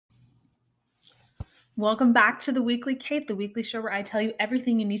Welcome back to the Weekly Kate, the weekly show where I tell you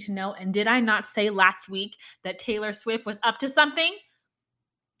everything you need to know. And did I not say last week that Taylor Swift was up to something?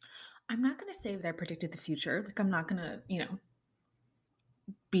 I'm not going to say that I predicted the future. Like, I'm not going to,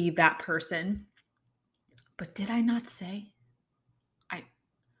 be that person. But did I not say?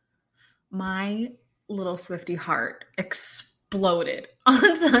 My little Swiftie heart exploded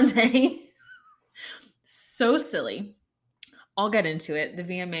on Sunday. So silly. I'll get into it. The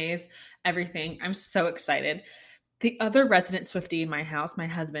VMAs, everything. I'm so excited. The other resident Swiftie in my house, my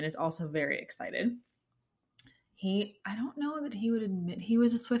husband, is also very excited. I don't know that he would admit he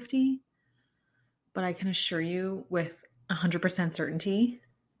was a Swiftie, but I can assure you with 100% certainty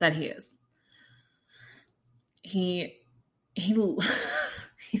that he is. He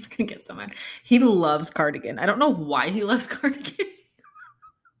he's gonna get so mad. He loves Cardigan. I don't know why he loves Cardigan.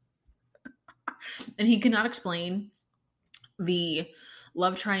 And he cannot explain the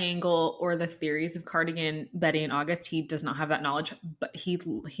love triangle or the theories of Cardigan, Betty, and August. He does not have that knowledge, but he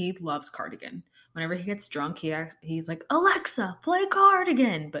loves Cardigan. Whenever he gets drunk, he's like, Alexa, play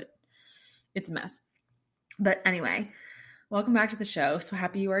Cardigan, but it's a mess. But anyway, welcome back to the show. So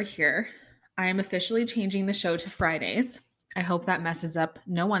happy you are here. I am officially changing the show to Fridays. I hope that messes up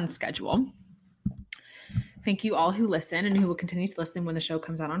no one's schedule. Thank you all who listen and who will continue to listen when the show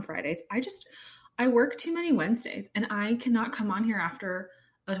comes out on Fridays. I work too many Wednesdays and I cannot come on here after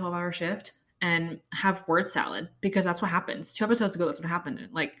a 12-hour shift and have word salad because that's what happens. 2 episodes ago, that's what happened.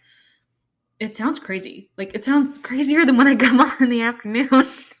 Like, it sounds crazy. Like, it sounds crazier than when I come on in the afternoon.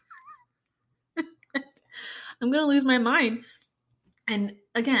 I'm going to lose my mind. And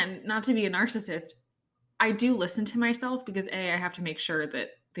again, not to be a narcissist, I do listen to myself because A, I have to make sure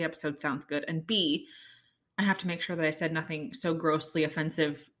that the episode sounds good. And B, I have to make sure that I said nothing so grossly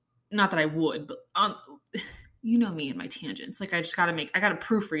offensive. Not that I would, but you know me and my tangents. Like, I got to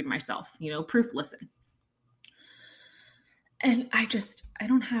proofread myself, proof listen. And I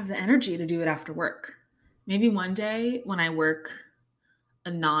don't have the energy to do it after work. Maybe one day when I work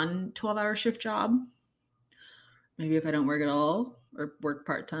a non 12-hour shift job, maybe if I don't work at all or work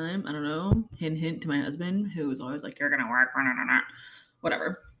part-time, I don't know, hint to my husband, who is always like, you're going to work,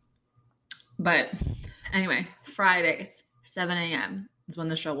 whatever. But anyway, Fridays, 7 a.m. is when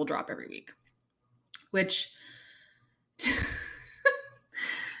the show will drop every week, which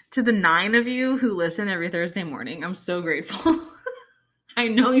to the 9 of you who listen every Thursday morning, I'm so grateful. I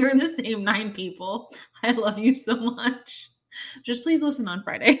know you're the same 9 people. I love you so much. Just please listen on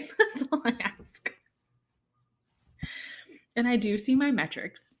Friday. That's all I ask. And I do see my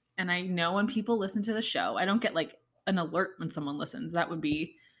metrics. And I know when people listen to the show, I don't get like an alert when someone listens. That would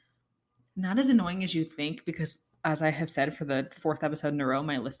be not as annoying as you think because, as I have said for the 4th episode in a row,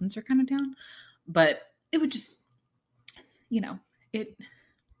 my listens are kind of down. But it would just, it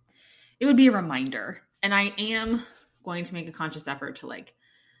would be a reminder. And I am going to make a conscious effort to like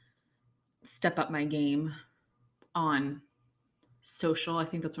step up my game on social. I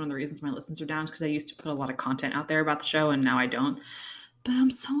think that's one of the reasons my listens are down because I used to put a lot of content out there about the show and now I don't. But I'm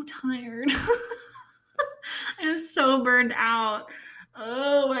so tired. I'm so burned out.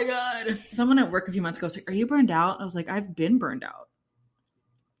 Oh my God. Someone at work a few months ago was like, are you burned out? I was like, I've been burned out.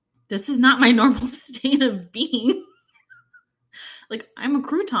 This is not my normal state of being. Like, I'm a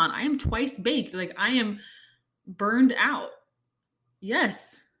crouton. I am twice baked. Like, I am burned out.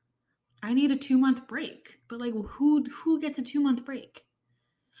 Yes. I need a 2-month break. But like, who gets a 2-month break?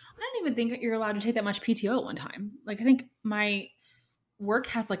 I don't even think you're allowed to take that much PTO at one time. Like, I think my work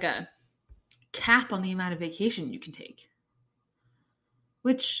has like a cap on the amount of vacation you can take,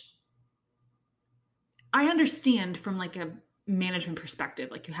 which I understand from like a management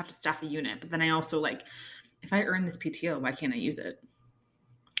perspective. Like, you have to staff a unit, but then I also like, if I earn this PTO, why can't I use it?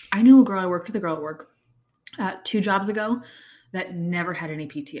 I knew I worked with a girl at work 2 jobs ago that never had any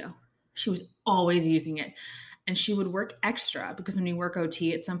PTO. She was always using it. And she would work extra because when you work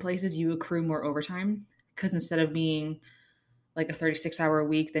OT at some places, you accrue more overtime because instead of being like a 36-hour a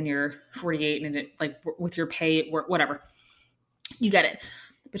week, then you're 48 and it, like with your pay, whatever. You get it.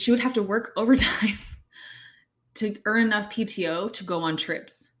 But she would have to work overtime to earn enough PTO to go on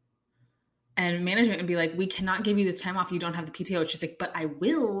trips. And management would be like, we cannot give you this time off. You don't have the PTO. She's like, but I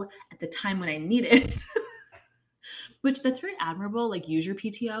will at the time when I need it. Which that's very admirable. Like, use your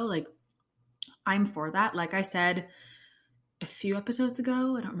PTO. Like, I'm for that. Like I said a few episodes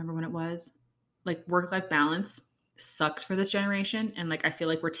ago, I don't remember when it was, like, work-life balance sucks for this generation. And like, I feel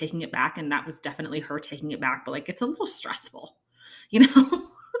like we're taking it back. And that was definitely her taking it back. But like, it's a little stressful,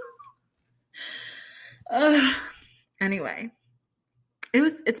 Anyway,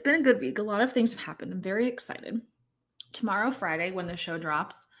 it's been a good week. A lot of things have happened. I'm very excited. Tomorrow, Friday, when the show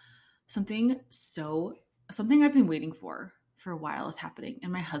drops, something I've been waiting for a while is happening,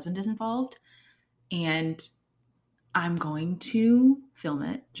 and my husband is involved, and I'm going to film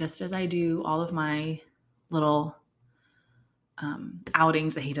it just as I do all of my little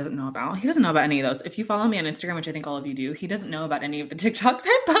outings that he doesn't know about. He doesn't know about any of those. If you follow me on Instagram, which I think all of you do, he doesn't know about any of the TikToks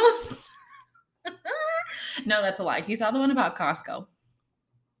I post. No, that's a lie. He saw the one about Costco.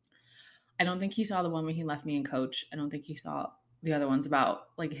 I don't think he saw the one when he left me and Coach. I don't think he saw the other ones about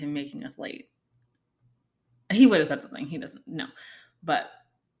like him making us late. He would have said something. He doesn't know. But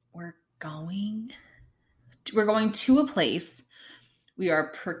we're going to a place. We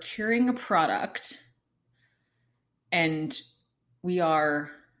are procuring a product, and we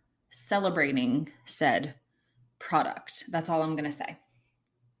are celebrating said product. That's all I'm going to say.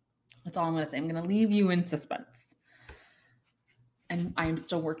 That's all I'm going to say. I'm going to leave you in suspense. And I am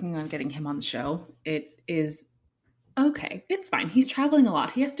still working on getting him on the show. It is okay. It's fine. He's traveling a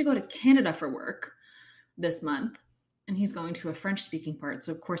lot. He has to go to Canada for work this month, and he's going to a French-speaking part.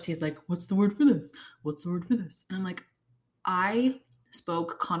 So, of course, he's like, what's the word for this? What's the word for this? And I'm like, I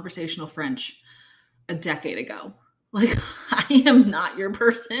spoke conversational French a decade ago. Like, I am not your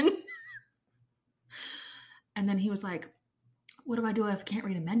person. And then he was like, what do I do if I can't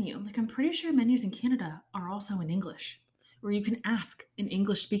read a menu? Like, I'm pretty sure menus in Canada are also in English, where you can ask an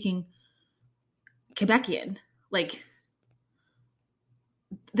English-speaking Quebecian. Like,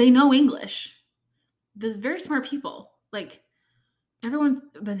 they know English. They're very smart people. Like, everyone,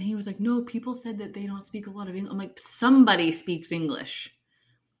 but he was like, no, people said that they don't speak a lot of English. I'm like, somebody speaks English.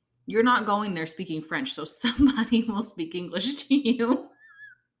 You're not going there speaking French, so somebody will speak English to you.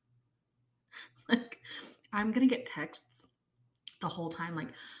 Like, I'm going to get texts the whole time. Like,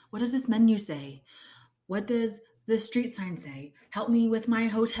 what does this menu say? What does the street sign say? Help me with my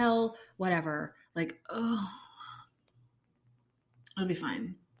hotel, whatever. Like, oh, it'll be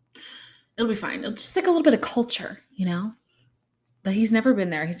fine. It'll be fine. It'll just like a little bit of culture, you know? But he's never been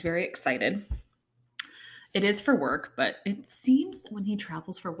there. He's very excited. It is for work, but it seems that when he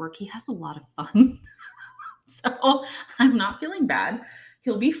travels for work, he has a lot of fun. So I'm not feeling bad.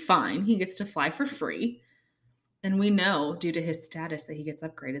 He'll be fine. He gets to fly for free. And we know due to his status that he gets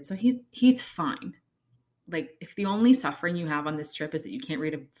upgraded. So he's fine. Like, if the only suffering you have on this trip is that you can't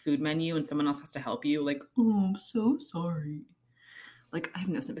read a food menu and someone else has to help you, like, oh, I'm so sorry. Like, I have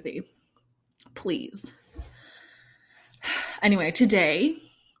no sympathy. Please. Anyway, today,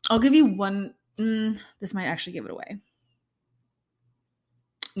 I'll give you one. This might actually give it away.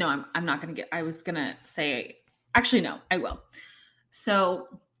 No, I'm not going to I was going to say, actually, no, I will. So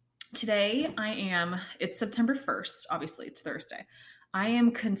today it's September 1st. Obviously, it's Thursday. I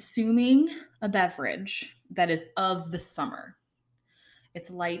am consuming a beverage that is of the summer. It's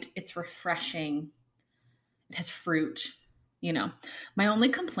light. It's refreshing. It has fruit. You know, my only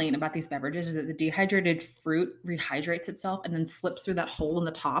complaint about these beverages is that the dehydrated fruit rehydrates itself and then slips through that hole in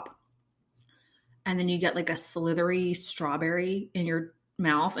the top. And then you get like a slithery strawberry in your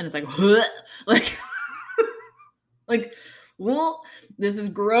mouth, and it's like, like, well, this is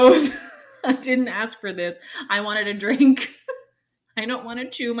gross. I didn't ask for this. I wanted a drink. I don't want to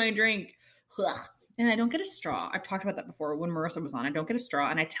chew my drink. And I don't get a straw. I've talked about that before when Marissa was on. I don't get a straw.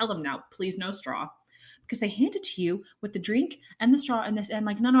 And I tell them now, please no straw. Because they hand it to you with the drink and the straw and this. And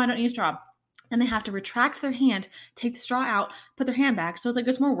like, no, I don't need a straw. And they have to retract their hand, take the straw out, put their hand back. So it's like,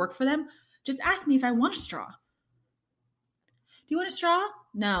 there's more work for them. Just ask me if I want a straw. Do you want a straw?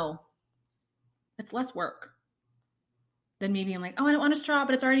 No. It's less work than me being like, oh, I don't want a straw,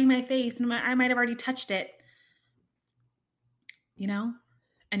 but it's already in my face and I might have already touched it. You know?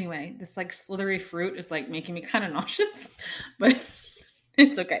 Anyway, this like slithery fruit is like making me kind of nauseous, but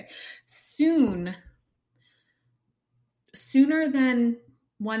it's okay. Sooner than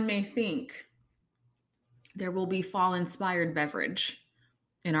one may think, there will be fall-inspired beverage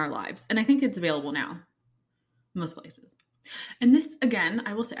in our lives. And I think it's available now, most places. And this, again,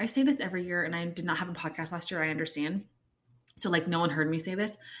 I will say, I say this every year, and I did not have a podcast last year, I understand. So like no one heard me say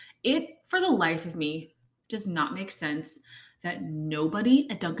this. It, for the life of me, does not make sense that nobody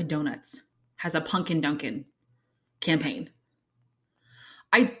at Dunkin' Donuts has a Pumpkin Dunkin' campaign.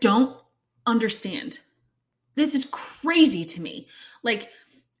 I don't understand. This is crazy to me. Like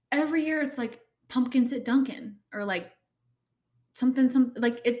every year it's like pumpkins at Dunkin' or like something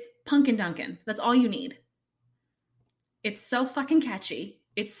like it's Pumpkin Dunkin'. That's all you need. It's so fucking catchy.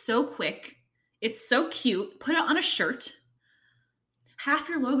 It's so quick. It's so cute. Put it on a shirt. Half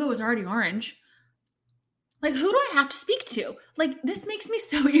your logo is already orange. Like, who do I have to speak to? Like, this makes me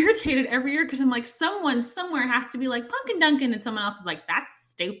so irritated every year because I'm like, someone somewhere has to be like Pumpkin Dunkin', and someone else is like, that's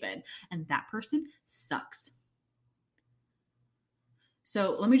stupid. And that person sucks.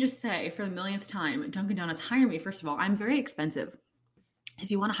 So let me just say for the millionth time, Dunkin' Donuts, hire me. First of all, I'm very expensive.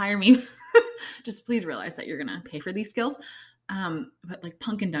 If you want to hire me, just please realize that you're going to pay for these skills. But like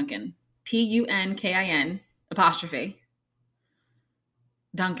Punkin Dunkin', Punkin apostrophe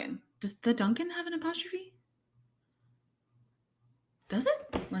Dunkin'. Does the Dunkin' have an apostrophe? Does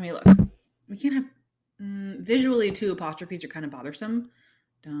it? Let me look. We can't have visually 2 apostrophes are kind of bothersome.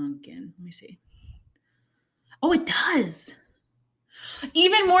 Dunkin'. Let me see. Oh, it does.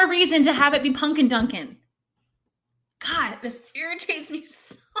 Even more reason to have it be Punkin Dunkin'. God, this irritates me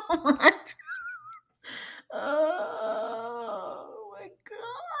so much. Oh my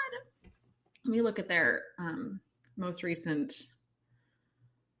God. Let me look at their most recent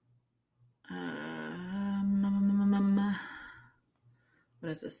what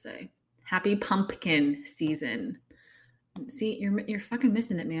does this say? Happy pumpkin season. See, you're fucking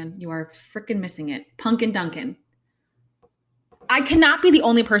missing it, man. You are freaking missing it. Punkin Dunkin'. I cannot be the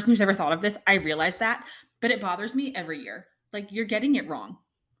only person who's ever thought of this. I realize that, but it bothers me every year. Like, you're getting it wrong.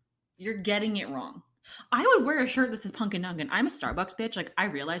 You're getting it wrong. I would wear a shirt that says Punkin Dunkin'. I'm a Starbucks bitch. Like, I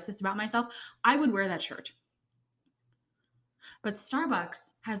realize this about myself. I would wear that shirt. But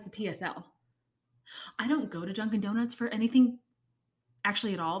Starbucks has the PSL. I don't go to Dunkin' Donuts for anything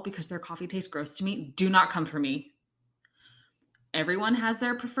actually at all because their coffee tastes gross to me. Do not come for me. Everyone has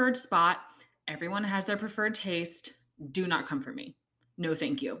their preferred spot. Everyone has their preferred taste. Do not come for me. No,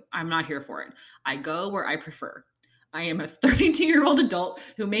 thank you. I'm not here for it. I go where I prefer. I am a 32-year-old adult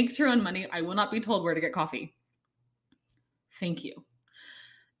who makes her own money. I will not be told where to get coffee. Thank you.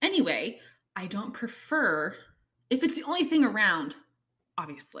 Anyway, I don't prefer, if it's the only thing around,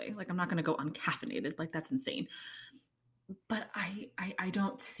 obviously, like I'm not going to go uncaffeinated. Like that's insane. But I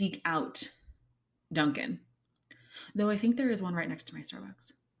don't seek out Dunkin'. Though I think there is one right next to my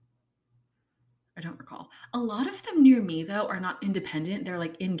Starbucks. I don't recall. A lot of them near me, though, are not independent. They're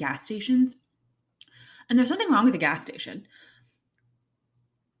like in gas stations. And there's nothing wrong with a gas station.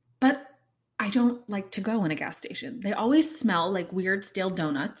 But I don't like to go in a gas station. They always smell like weird stale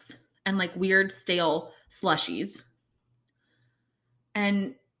donuts and like weird stale slushies.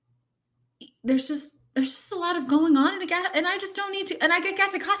 And there's just a lot of going on in a gas, and I just don't need to. And I get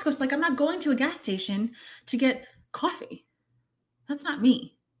gas at Costco, so like I'm not going to a gas station to get coffee. That's not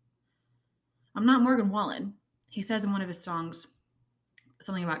me. I'm not Morgan Wallen. He says in one of his songs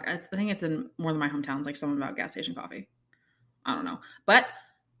something about, I think it's in More Than My Hometowns, like something about gas station coffee. I don't know. But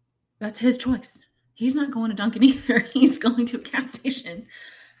that's his choice. He's not going to Dunkin' either. He's going to a gas station.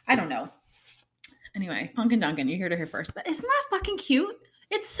 I don't know. Anyway, Punkin Dunkin', you heard it here first. But isn't that fucking cute?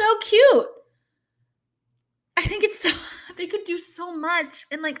 It's so cute. I think it's so, they could do so much.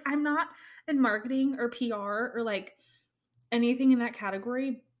 And like, I'm not in marketing or PR or like anything in that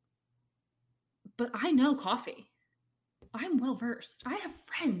category, but I know coffee. I'm well-versed. I have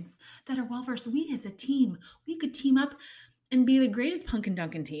friends that are well-versed. We as a team, we could team up and be the greatest Punkin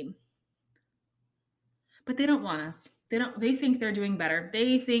Dunkin' team. But they don't want us. They think they're doing better.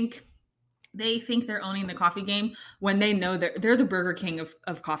 They think they're owning the coffee game when they know they're the Burger King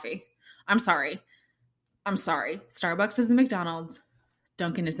of coffee. I'm sorry. Starbucks is the McDonald's.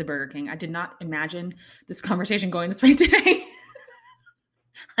 Dunkin' is the Burger King. I did not imagine this conversation going this way today.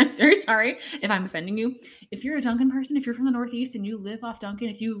 I'm very sorry if I'm offending you. If you're a Dunkin' person, if you're from the Northeast and you live off Dunkin',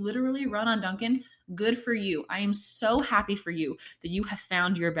 if you literally run on Dunkin', good for you. I am so happy for you that you have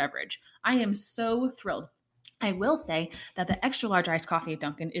found your beverage. I am so thrilled. I will say that the extra large iced coffee at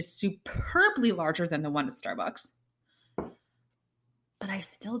Dunkin' is superbly larger than the one at Starbucks. But I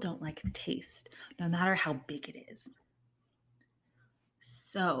still don't like the taste, no matter how big it is.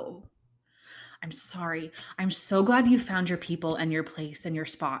 So, I'm sorry. I'm so glad you found your people and your place and your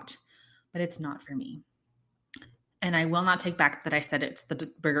spot, but it's not for me. And I will not take back that I said it's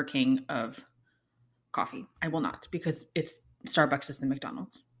the Burger King of coffee. I will not, because it's Starbucks is the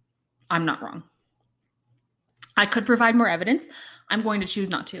McDonald's. I'm not wrong. I could provide more evidence. I'm going to choose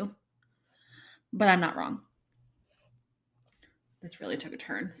not to, but I'm not wrong. This really took a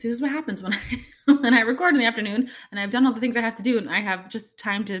turn. See, this is what happens when I record in the afternoon and I've done all the things I have to do and I have just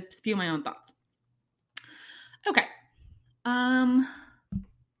time to spew my own thoughts. Okay. Blah,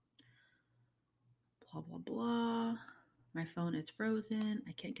 blah, blah. My phone is frozen.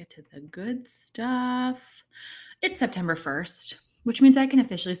 I can't get to the good stuff. It's September 1st, which means I can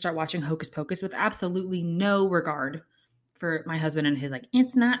officially start watching Hocus Pocus with absolutely no regard for my husband and his like,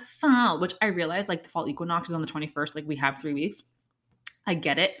 it's not fall, which I realize like the fall equinox is on the 21st. Like we have 3 weeks. I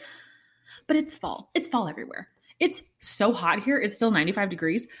get it, but it's fall. It's fall everywhere. It's so hot here. It's still 95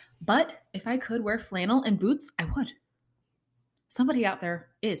 degrees, but if I could wear flannel and boots, I would. Somebody out there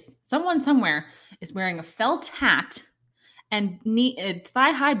someone somewhere is wearing a felt hat and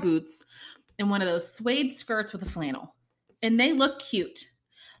thigh-high boots and one of those suede skirts with a flannel. And they look cute.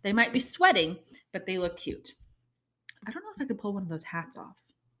 They might be sweating, but they look cute. I don't know if I could pull one of those hats off.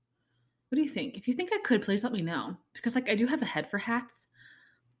 What do you think? If you think I could, please let me know. Because I do have a head for hats,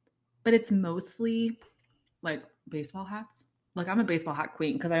 but it's mostly baseball hats. I'm a baseball hat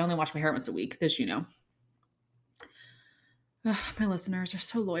queen because I only wash my hair once a week, as you know. Ugh, my listeners are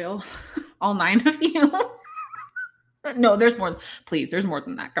so loyal. All 9 of you. No, there's more. Please, there's more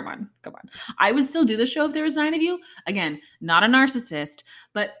than that. Come on. I would still do the show if there was 9 of you. Again, not a narcissist,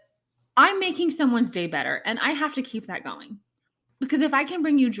 but I'm making someone's day better, and I have to keep that going. Because if I can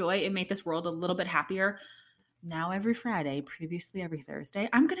bring you joy and make this world a little bit happier, now every Friday, previously every Thursday,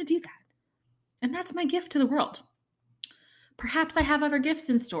 I'm going to do that. And that's my gift to the world. Perhaps I have other gifts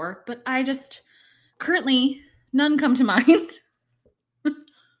in store, but currently, none come to mind.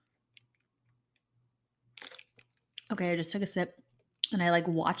 Okay, I just took a sip and I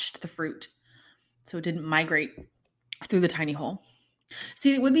watched the fruit so it didn't migrate through the tiny hole.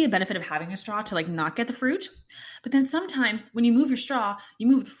 See, it would be a benefit of having a straw to not get the fruit, but then sometimes when you move your straw, you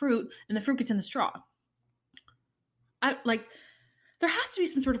move the fruit and the fruit gets in the straw. There has to be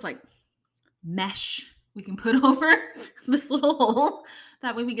some sort of mesh we can put over this little hole.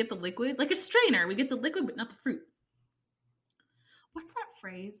 That way we get the liquid, like a strainer. We get the liquid, but not the fruit. What's that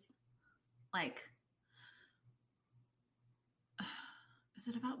phrase? Is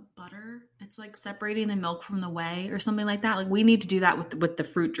it about butter? It's separating the milk from the whey or something like that. We need to do that with the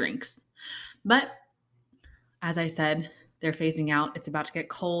fruit drinks. But as I said, they're phasing out. It's about to get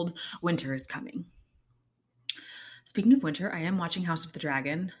cold. Winter is coming. Speaking of winter, I am watching House of the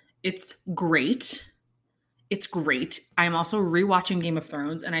Dragon. It's great. I'm also rewatching Game of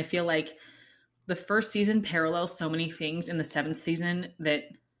Thrones, and I feel like the first season parallels so many things in the 7th season that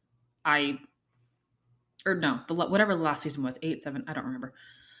whatever the last season was, 8, 7, I don't remember,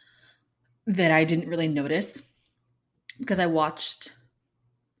 that I didn't really notice because I watched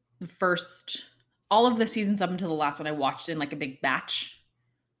all of the seasons up until the last one. I watched in a big batch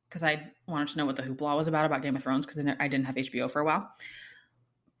because I wanted to know what the hoopla was about Game of Thrones because I didn't have HBO for a while.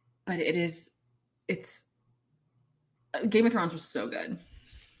 But Game of Thrones was so good.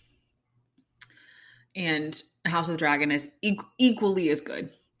 And House of the Dragon is equally as good.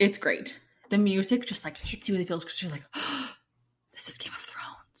 It's great. The music just hits you in the feels because you're oh, this is Game of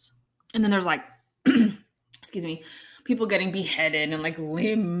Thrones. And then there's excuse me, people getting beheaded and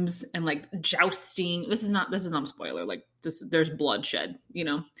limbs and jousting. This is not a spoiler. There's bloodshed,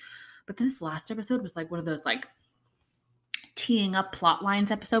 But this last episode was one of those teeing up plot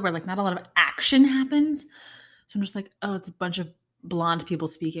lines episode where not a lot of action happens. So I'm just oh, it's a bunch of blonde people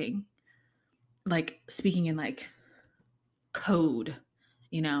speaking. Speaking in code,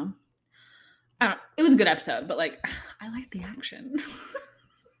 I don't know. It was a good episode, but I like the action.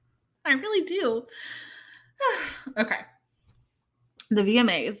 I really do. Okay. The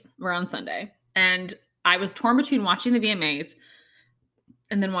VMAs were on Sunday, and I was torn between watching the VMAs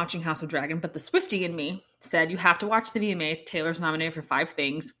and then watching House of Dragon, but the Swiftie in me said, you have to watch the VMAs. Taylor's nominated for 5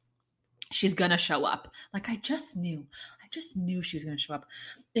 things. She's gonna show up. I just knew she was gonna show up.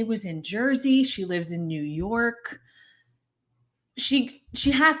 It was in Jersey. She lives in New York. She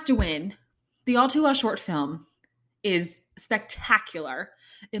has to win. The All Too Well short film is spectacular.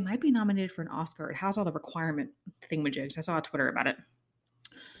 It might be nominated for an Oscar. It has all the requirement thingamajigs. I saw on Twitter about it.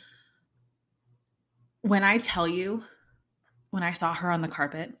 When I tell you, when I saw her on the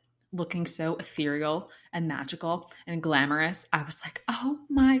carpet looking so ethereal and magical and glamorous, I was oh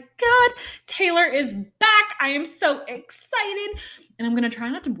my God, Taylor is back. I am so excited. And I'm going to try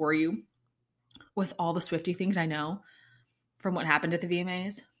not to bore you with all the Swiftie things I know from what happened at the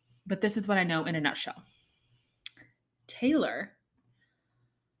VMAs, but this is what I know in a nutshell. Taylor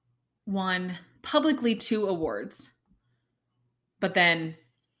won publicly 2 awards, but then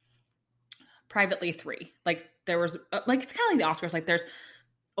privately 3. There was it's kind of like the Oscars. There's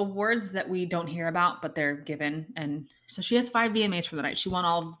awards that we don't hear about, but they're given. And so she has 5 VMAs for the night. She won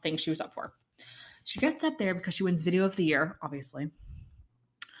all the things she was up for. She gets up there because she wins Video of the Year, obviously.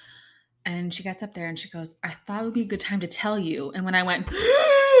 And she gets up there and she goes, I thought it would be a good time to tell you. And when I went,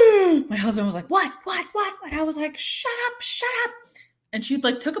 my husband was what? And I was shut up. And she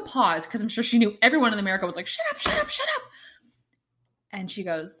took a pause because I'm sure she knew everyone in America was shut up. And she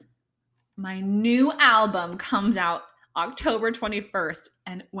goes, my new album comes out October 21st.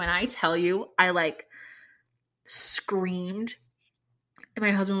 And when I tell you, I screamed. And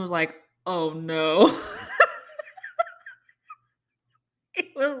my husband was oh no. It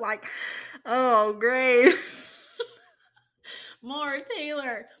was oh great. More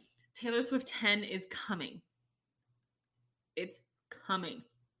Taylor. Taylor Swift 10 is coming. It's coming.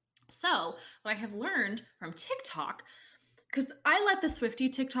 So what I have learned from TikTok, because I let the Swiftie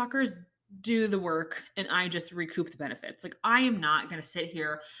TikTokers do the work and I just recoup the benefits. Like, I am not going to sit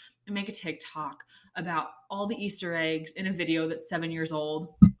here and make a TikTok about all the Easter eggs in a video that's 7 years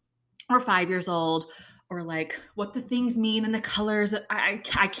old or 5 years old, or like what the things mean and the colors.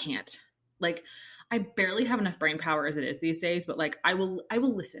 I can't. Like, I barely have enough brain power as it is these days, but like, I will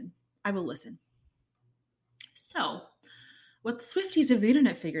listen. I will listen. So what the Swifties of the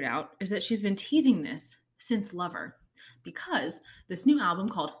internet figured out is that she's been teasing this since Lover, because this new album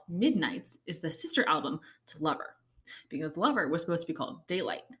called Midnights is the sister album to Lover, because Lover was supposed to be called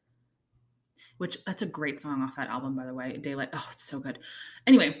Daylight, which that's a great song off that album, by the way. Daylight. Oh, it's so good.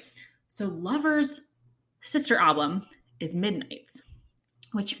 Anyway, so Lover's sister album is Midnights,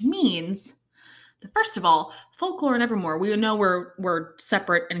 which means that, first of all, Folklore and Evermore, we know we're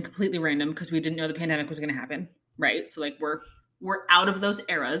separate and completely random because we didn't know the pandemic was going to happen, right? So like we're out of those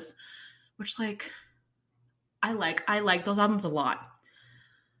eras, which like I like those albums a lot.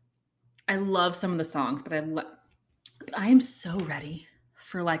 I love some of the songs, but I am so ready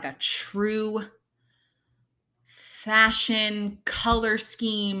for like a true fashion, color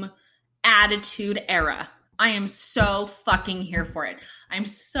scheme, attitude era. I am so fucking here for it. I'm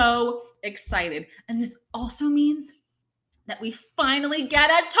so excited. And this also means that we finally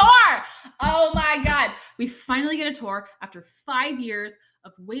get a tour. Oh my God. We finally get a tour after 5 years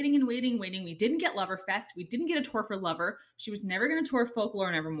of waiting and waiting. We didn't get Loverfest. We didn't get a tour for Lover. She was never going to tour Folklore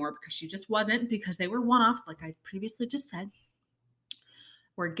and Evermore because she just wasn't, because they were one-offs, like I previously just said.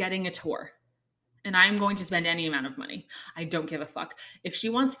 We're getting a tour. And I'm going to spend any amount of money. I don't give a fuck. If she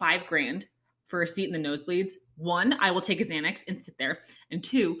wants $5,000 for a seat in the nosebleeds, 1, I will take a Xanax and sit there. And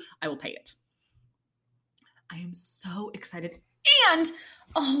 2, I will pay it. I am so excited. And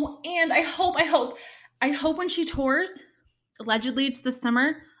I hope when she tours, allegedly it's this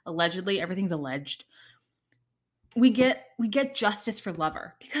summer, allegedly, everything's alleged, we get justice for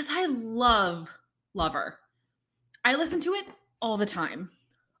Lover, because I love Lover. I listen to it all the time.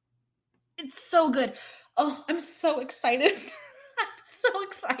 It's so good. Oh, I'm so excited. I'm so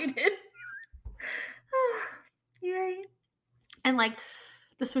excited. Yay. And like,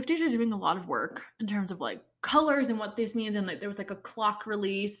 the Swifties are doing a lot of work in terms of like colors and what this means. And like, there was like a clock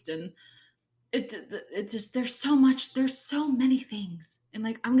released, and it just, there's so many things. And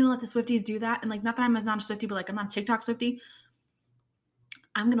like, I'm going to let the Swifties do that. And like, not that I'm not a Swiftie, but like, I'm not a TikTok Swiftie.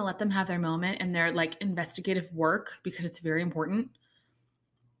 I'm going to let them have their moment and their like investigative work, because it's very important.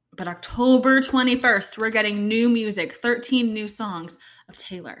 But October 21st, we're getting new music, 13 new songs of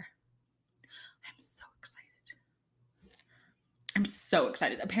Taylor. I'm so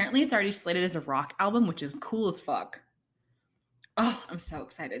excited. Apparently, it's already slated as a rock album, which is cool as fuck. Oh, I'm so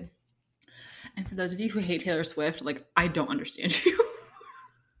excited. And for those of you who hate Taylor Swift, like, I don't understand you.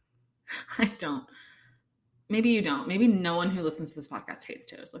 I don't. Maybe you don't. Maybe no one who listens to this podcast hates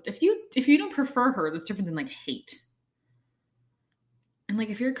Taylor Swift. If you don't prefer her, that's different than like hate. And like,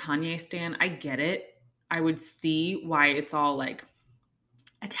 if you're a Kanye stan, I get it. I would see why it's all like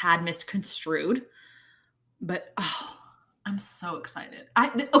a tad misconstrued. But I'm so excited.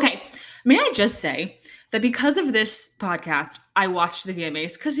 Okay, may I just say that because of this podcast, I watched the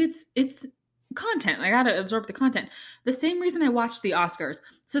VMAs because it's content. I gotta absorb the content. The same reason I watched the Oscars.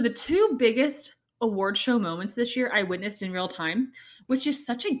 So the 2 biggest award show moments this year I witnessed in real time, which is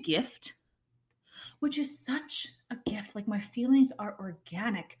such a gift. Like, my feelings are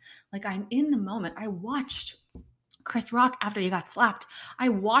organic. Like, I'm in the moment. I watched Chris Rock after he got slapped. I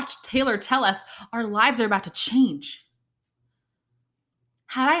watched Taylor tell us our lives are about to change.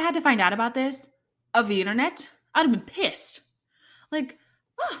 Had I had to find out about this of the internet, I'd have been pissed. Like,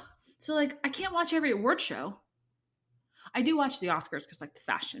 so like, I can't watch every award show. I do watch the Oscars because like the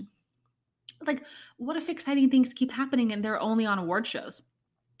fashion. Like, what if exciting things keep happening and they're only on award shows?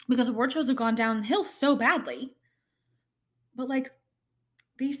 Because award shows have gone downhill so badly. But like,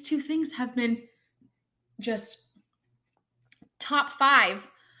 these 2 things have been just top 5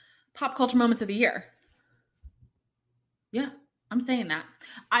 pop culture moments of the year. Yeah, I'm saying that.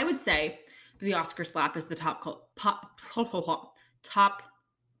 I would say the Oscar slap is the top pop culture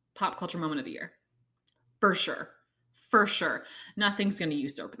moment of the year. For sure. Nothing's going to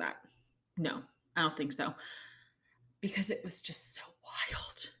usurp that. No, I don't think so. Because it was just so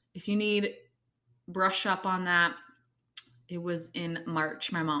wild. If you need brush up on that, it was in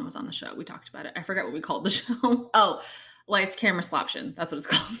March. My mom was on the show. We talked about it. I forgot what we called the show. Oh, Lights, Camera, Slaption. That's what it's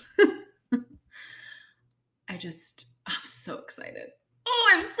called. I'm so excited.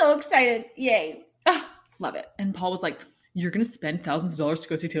 Oh, I'm so excited. Yay. Oh, love it. And Paul was like, you're going to spend thousands of dollars to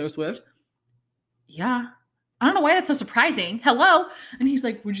go see Taylor Swift? Yeah, I don't know why that's so surprising. Hello. And he's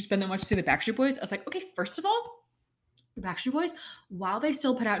like, would you spend that much to see the Backstreet Boys? I was like, okay, first of all, the Backstreet Boys, while they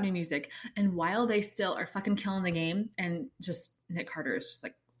still put out new music and while they still are fucking killing the game, and just Nick Carter is just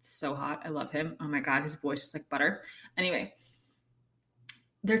like so hot. I love him. Oh my God, his voice is like butter. Anyway,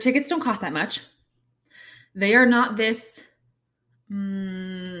 their tickets don't cost that much. They are not this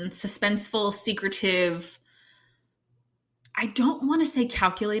suspenseful, secretive. I don't want to say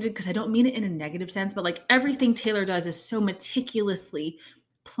calculated because I don't mean it in a negative sense, but like everything Taylor does is so meticulously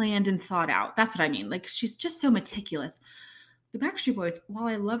planned and thought out. That's what I mean. Like she's just so meticulous. The Backstreet Boys, while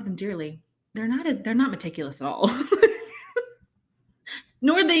I love them dearly, they're not meticulous at all.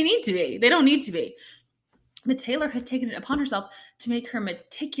 Nor they need to be. They don't need to be. But Taylor has taken it upon herself to make her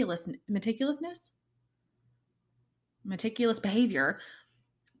meticulous behavior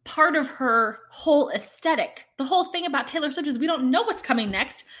part of her whole aesthetic. The whole thing about Taylor Swift is we don't know what's coming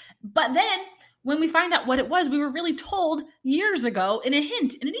next. But then when we find out what it was, we were really told years ago in a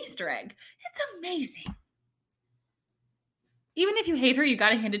hint, in an Easter egg. It's amazing. Even if you hate her, you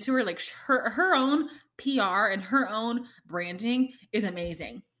got to hand it to her. Like her own PR and her own branding is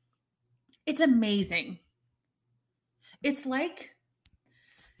amazing. It's amazing. It's like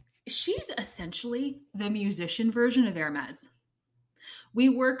she's essentially the musician version of Hermes. We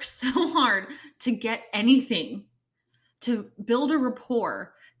work so hard to get anything, to build a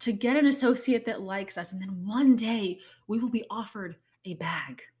rapport, to get an associate that likes us. And then one day we will be offered a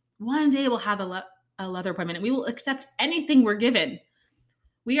bag. One day we'll have a leather appointment and we will accept anything we're given.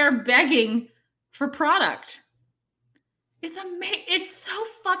 We are begging for product. It's amazing. It's so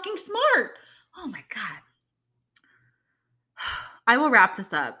fucking smart. Oh my God. I will wrap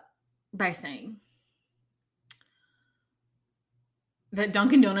this up by saying that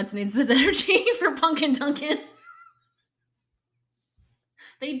Dunkin' Donuts needs this energy for Pumpkin Dunkin'.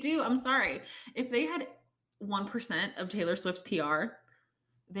 They do. I'm sorry. If they had 1% of Taylor Swift's PR,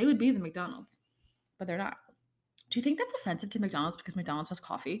 they would be the McDonald's. But they're not. Do you think that's offensive to McDonald's because McDonald's has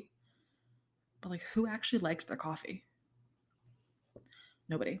coffee? But like, who actually likes their coffee?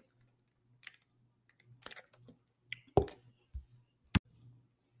 Nobody.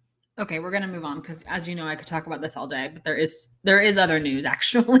 Okay, we're going to move on because as you know, I could talk about this all day, but there is other news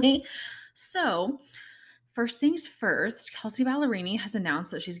actually. So, first things first, Kelsea Ballerini has announced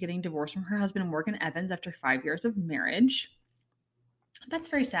that she's getting divorced from her husband Morgan Evans after 5 years of marriage. That's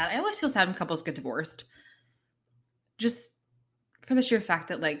very sad. I always feel sad when couples get divorced. Just for the sheer fact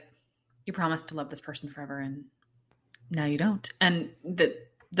that like you promised to love this person forever and now you don't. And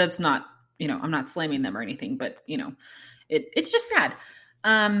that's not, I'm not slamming them or anything, but it's just sad.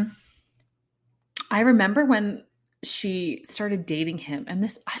 I remember when she started dating him, and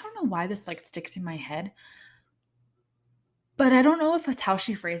this, I don't know why this like sticks in my head, but I don't know if that's how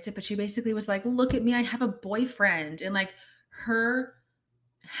she phrased it, but she basically was like, look at me, I have a boyfriend. And like her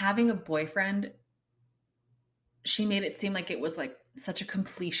having a boyfriend, she made it seem like it was like such a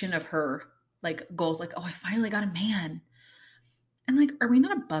completion of her like goals. Like, oh, I finally got a man. And like, are we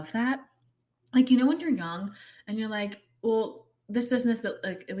not above that? Like, when you're young and you're like, well, this, but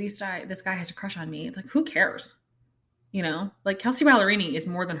like, at least this guy has a crush on me. It's like, who cares? Like Kelsea Ballerini is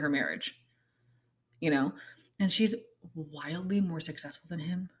more than her marriage, and she's wildly more successful than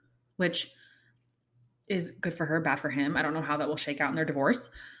him, which is good for her, bad for him. I don't know how that will shake out in their divorce,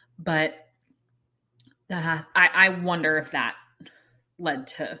 but I wonder if that led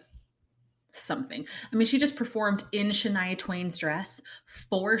to something. I mean, she just performed in Shania Twain's dress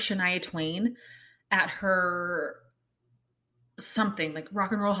for Shania Twain at her something like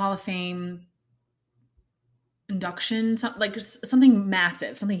Rock and Roll Hall of Fame induction, something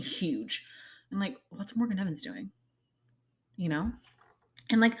massive, something huge. And like, what's Morgan Evans doing? And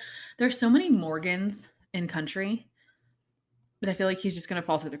like, there's so many Morgans in country that I feel like he's just going to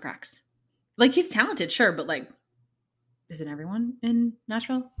fall through the cracks. Like, he's talented, sure, but like, isn't everyone in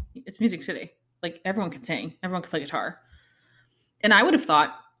Nashville? It's Music City. Like, everyone can sing, everyone can play guitar. And I would have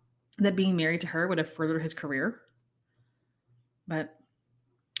thought that being married to her would have furthered his career, but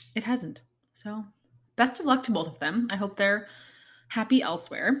it hasn't. So best of luck to both of them. I hope they're happy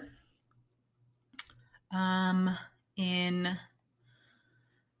elsewhere. In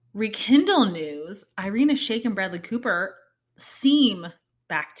Rekindle news, Irina Shayk and Bradley Cooper seem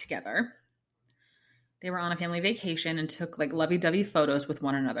back together. They were on a family vacation and took like lovey-dovey photos with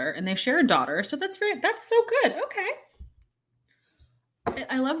one another, and they share a daughter. So that's so good. Okay.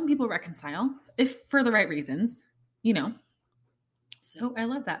 I love when people reconcile, if for the right reasons, So I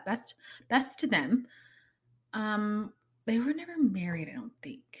love that. Best to them. They were never married, I don't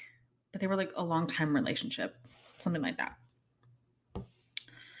think, but they were like a long-time relationship, something like that.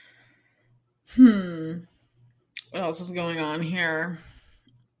 What else is going on here?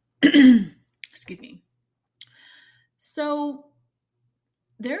 Excuse me. So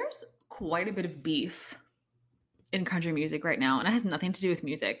there's quite a bit of beef in country music right now, and it has nothing to do with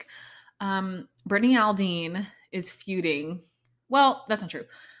music. Brittany Aldean is feuding. Well, that's not true.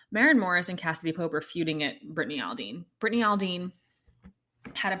 Maren Morris and Cassidy Pope are feuding at Brittany Aldean. Brittany Aldean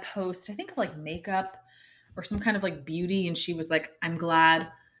had a post, I think, of like makeup or some kind of like beauty, and she was like, I'm glad.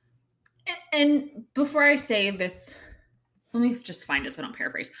 And before I say this, let me just find it so I don't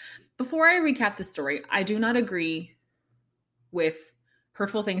paraphrase. Before I recap the story, I do not agree with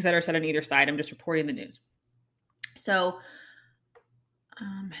hurtful things that are said on either side. I'm just reporting the news. So,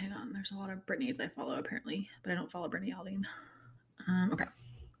 hang on. There's a lot of Britneys I follow apparently, but I don't follow Brittany Aldean. Okay.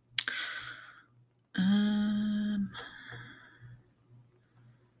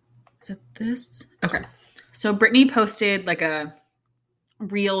 Is it this? Okay. So Brittany posted like a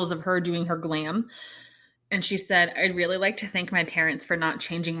reels of her doing her glam. And she said, I'd really like to thank my parents for not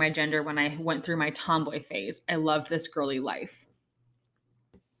changing my gender when I went through my tomboy phase. I love this girly life.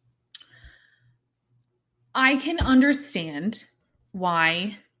 I can understand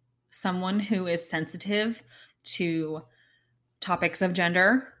why someone who is sensitive to topics of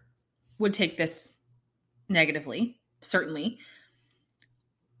gender would take this negatively, certainly.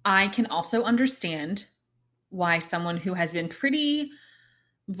 I can also understand why someone who has been pretty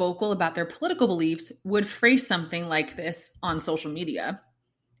vocal about their political beliefs would phrase something like this on social media.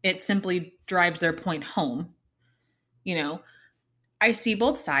 It simply drives their point home. You know, I see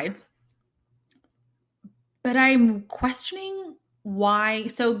both sides, but I'm questioning why.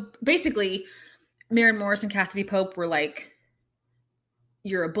 So basically, Maren Morris and Cassidy Pope were like,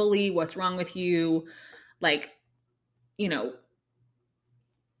 you're a bully. What's wrong with you? Like, you know,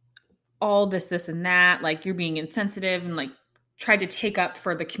 all this, and that. Like, you're being insensitive, and like tried to take up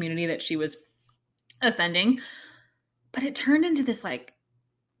for the community that she was offending. But it turned into this like,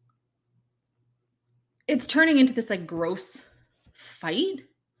 it's turning into this like gross fight.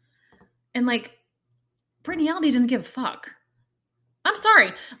 And like, Brittany Aldean doesn't give a fuck. I'm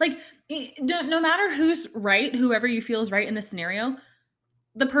sorry. Like, no matter who's right, whoever you feel is right in this scenario,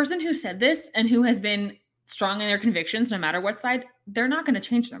 the person who said this and who has been strong in their convictions, no matter what side, they're not going to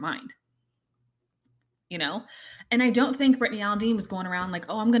change their mind. You know? And I don't think Brittany Aldean was going around like,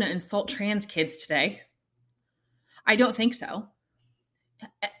 oh, I'm going to insult trans kids today. I don't think so.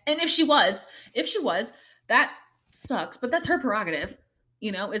 And if she was, that sucks, but that's her prerogative.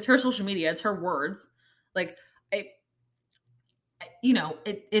 You know, it's her social media, it's her words. Like,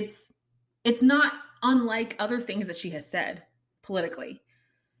 it's not unlike other things that she has said politically,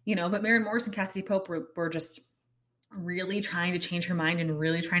 you know, but Maren Morris and Cassidy Pope were just really trying to change her mind and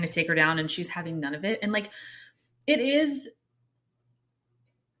really trying to take her down, and she's having none of it. And like, it is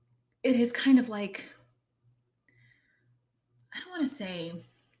kind of like, I don't want to say,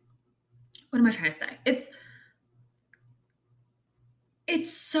 what am I trying to say?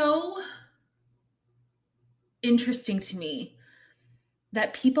 It's so interesting to me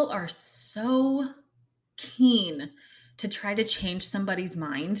that people are so keen to try to change somebody's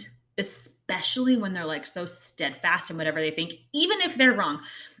mind, especially when they're like so steadfast in whatever they think, even if they're wrong.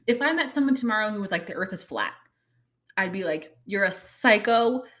 If I met someone tomorrow who was like, the earth is flat, I'd be like, you're a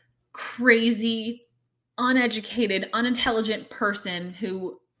psycho, crazy, uneducated, unintelligent person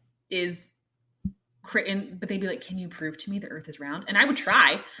who is but they'd be like, can you prove to me the earth is round? And I would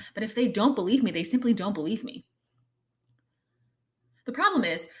try, but if they don't believe me, they simply don't believe me. The problem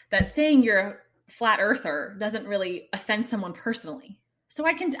is that saying you're a flat earther doesn't really offend someone personally. So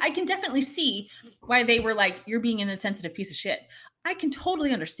I can definitely see why they were like, you're being an insensitive piece of shit. I can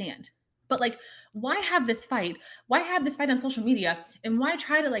totally understand. But like, why have this fight? Why have this fight on social media? And why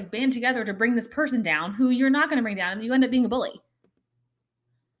try to like band together to bring this person down who you're not going to bring down, and you end up being a bully?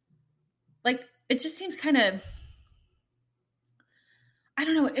 Like, it just seems kind of, I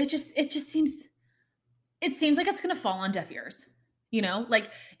don't know. It just seems like it's going to fall on deaf ears. You know,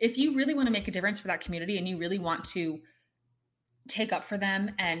 like, if you really want to make a difference for that community and you really want to take up for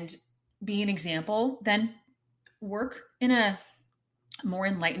them and be an example, then work in a more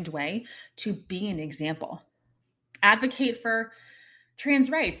enlightened way to be an example. Advocate for trans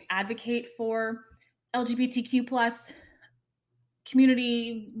rights, advocate for LGBTQ plus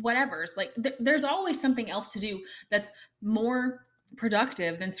community whatever's. Like, there's always something else to do that's more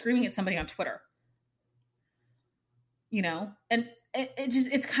productive than screaming at somebody on Twitter. You know, and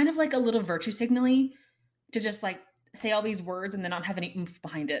it's kind of like a little virtue signaling to just like say all these words and then not have any oomph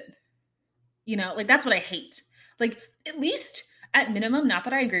behind it. You know, like, that's what I hate. Like, at least at minimum, not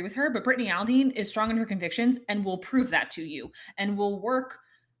that I agree with her, but Brittany Aldean is strong in her convictions and will prove that to you and will work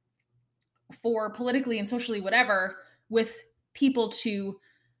for politically and socially whatever with people to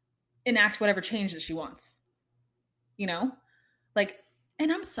enact whatever change that she wants. You know? Like,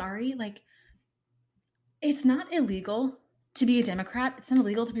 and I'm sorry, like, it's not illegal to be a Democrat. It's not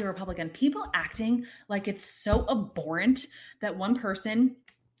illegal to be a Republican. People acting like it's so abhorrent that one person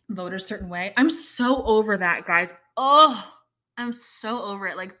voted a certain way. I'm so over that, guys. Oh, I'm so over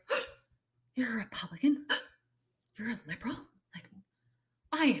it. Like, you're a Republican? You're a liberal? Like,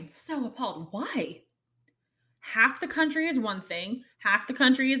 I am so appalled. Why? Half the country is one thing, half the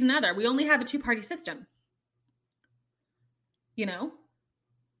country is another. We only have a two-party system. You know?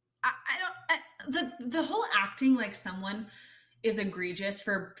 The whole acting like someone is egregious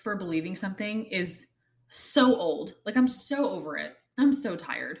for believing something is so old. Like, I'm so over it. I'm so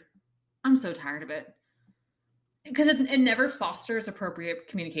tired. I'm so tired of it. Because it never fosters appropriate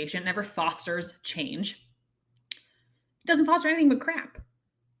communication, it never fosters change. It doesn't foster anything but crap.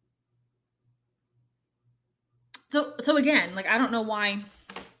 So again, like, I don't know why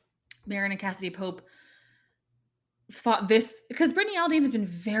Barron and Cassidy Pope fought this, because Brittany Aldean has been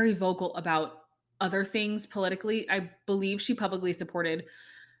very vocal about other things politically. I believe she publicly supported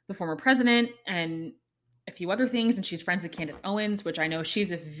the former president and a few other things, and she's friends with Candace Owens, which I know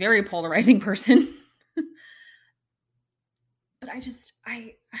she's a very polarizing person. But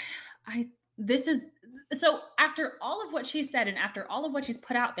this is, so after all of what she said and after all of what she's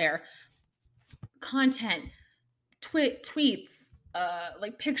put out there, content, tweets,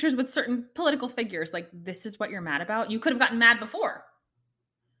 like pictures with certain political figures, like, this is what you're mad about? You could have gotten mad before.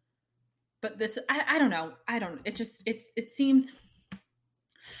 But this, I don't know. It seems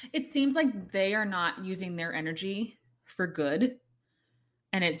like they are not using their energy for good,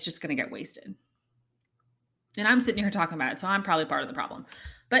 and it's just going to get wasted. And I'm sitting here talking about it, so I'm probably part of the problem.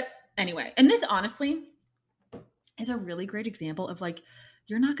 But anyway, and this honestly is a really great example of, like,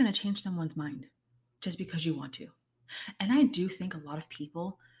 you're not going to change someone's mind just because you want to. And I do think a lot of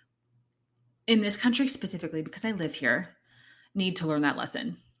people in this country specifically, because I live here, need to learn that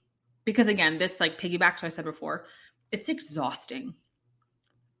lesson. Because again, this like piggybacks what I said before. It's exhausting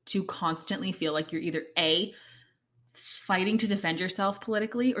to constantly feel like you're either A, fighting to defend yourself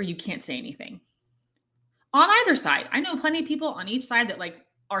politically, or you can't say anything. On either side. I know plenty of people on each side that like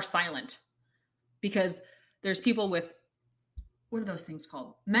are silent because there's people with, what are those things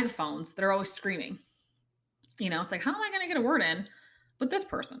called? Megaphones that are always screaming. You know, it's like, how am I going to get a word in with this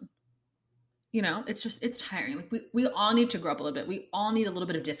person? You know, it's tiring. Like, we all need to grow up a little bit. We all need a little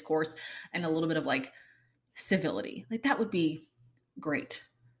bit of discourse and a little bit of like civility. Like, that would be great.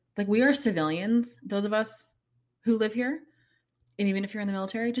 Like, we are civilians, those of us who live here. And even if you're in the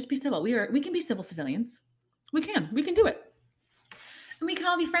military, just be civil. We can be civil civilians. We can do it. And we can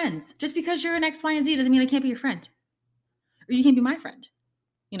all be friends. Just because you're an X, Y, and Z doesn't mean I can't be your friend. Or you can't be my friend.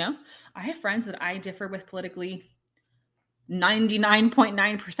 You know, I have friends that I differ with politically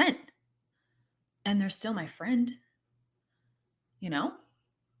 99.9%. And they're still my friend. You know?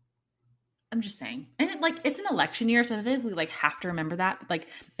 I'm just saying. And it's an election year, so I think we like have to remember that. Like,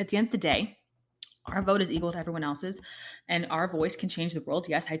 at the end of the day, our vote is equal to everyone else's, and our voice can change the world.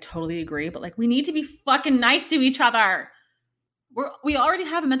 Yes, I totally agree. But like, we need to be fucking nice to each other. We already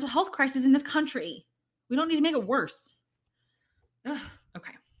have a mental health crisis in this country. We don't need to make it worse. Ugh,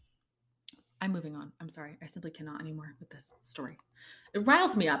 okay. I'm moving on. I'm sorry. I simply cannot anymore with this story. It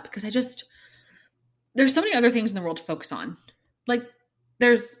riles me up because there's so many other things in the world to focus on. Like,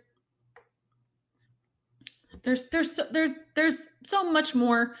 there's so much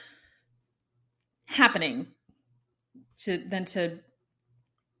more happening than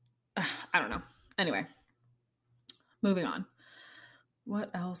I don't know. Anyway, moving on.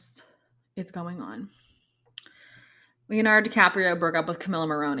 What else is going on? Leonardo DiCaprio broke up with Camilla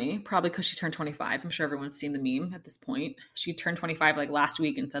Morrone, probably because she turned 25. I'm sure everyone's seen the meme at this point. She turned 25 like last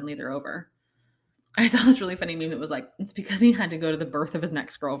week and suddenly they're over. I saw this really funny meme that was like, it's because he had to go to the birth of his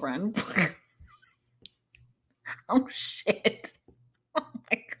next girlfriend. Oh, shit. Oh,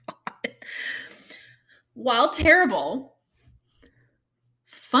 my God. While terrible,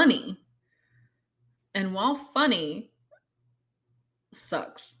 funny. And while funny,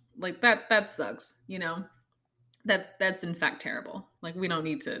 sucks. Like, that sucks, you know? That's in fact terrible. Like, we don't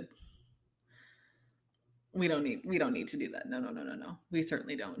need to do that. No. We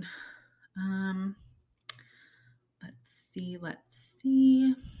certainly don't. Let's see.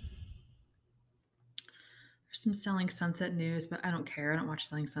 There's some Selling Sunset news, but I don't care. I don't watch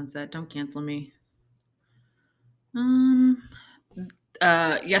Selling Sunset. Don't cancel me.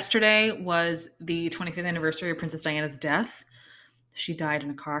 Yesterday was the 25th anniversary of Princess Diana's death. She died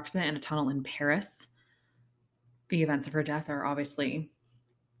in a car accident in a tunnel in Paris. The events of her death are obviously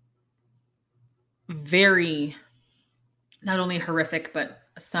very, not only horrific, but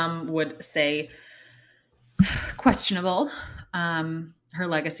some would say questionable. Her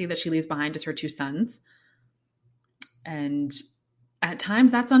legacy that she leaves behind is her 2 sons. And at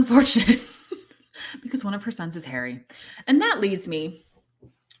times that's unfortunate because one of her sons is Harry. And that leads me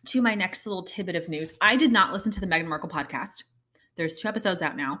to my next little tidbit of news. I did not listen to the Meghan Markle podcast. There's 2 episodes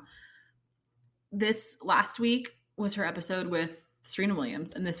out now. This last week was her episode with Serena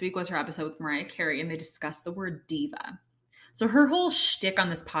Williams, and this week was her episode with Mariah Carey, and they discussed the word diva. So her whole shtick on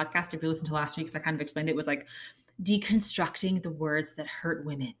this podcast, if you listened to last week's, I kind of explained it, was like deconstructing the words that hurt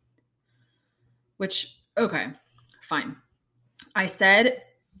women. Which, okay, fine. I said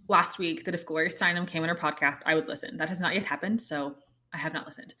last week that if Gloria Steinem came on her podcast, I would listen. That has not yet happened, so I have not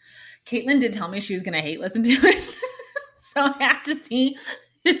listened. Caitlin did tell me she was going to hate listen to it, so I have to see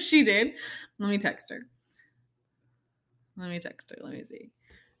if she did. Let me text her. Let me see.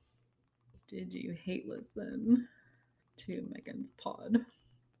 Did you hate listen to Megan's pod?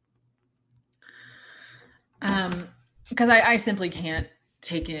 Because I simply can't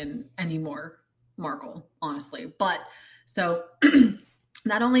take in any more Markle, honestly. But so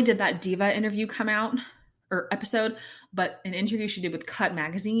not only did that diva interview come out, or episode, but an interview she did with Cut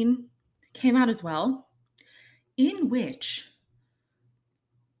Magazine came out as well, in which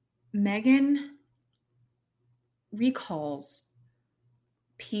Meghan recalls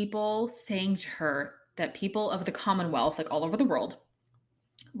people saying to her that people of the Commonwealth, like all over the world,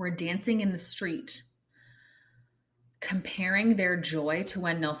 were dancing in the street, comparing their joy to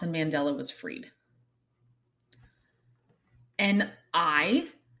when Nelson Mandela was freed. And I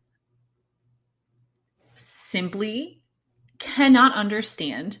simply cannot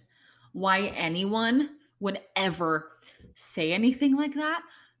understand why anyone would ever say anything like that,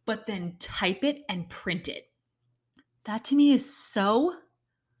 but then type it and print it. That to me is so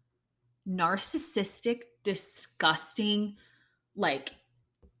narcissistic, disgusting, like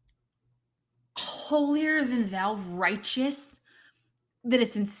holier than thou righteous, that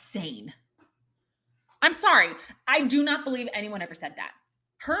it's insane. I'm sorry. I do not believe anyone ever said that.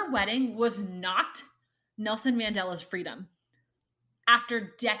 Her wedding was not Nelson Mandela's freedom.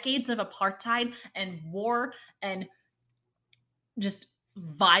 After decades of apartheid and war and just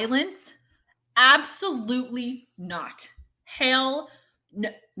violence, absolutely not. Hell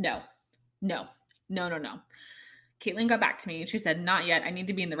no. Caitlin got back to me and she said, not yet. I need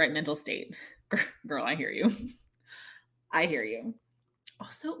to be in the right mental state. Girl, I hear you. I hear you.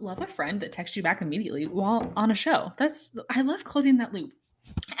 Also, love a friend that texts you back immediately while on a show. I love closing that loop.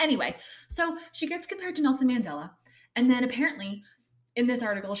 Anyway, so she gets compared to Nelson Mandela. And then apparently in this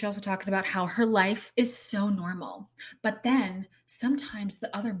article, she also talks about how her life is so normal. But then sometimes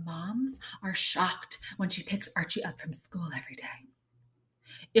the other moms are shocked when she picks Archie up from school every day.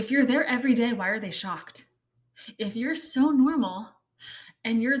 If you're there every day, why are they shocked? If you're so normal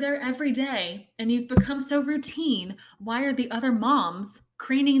and you're there every day and you've become so routine, why are the other moms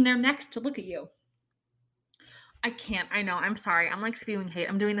craning their necks to look at you? I can't. I know. I'm sorry. I'm like spewing hate.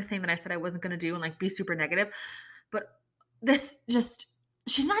 I'm doing the thing that I said I wasn't going to do and like be super negative. But this just,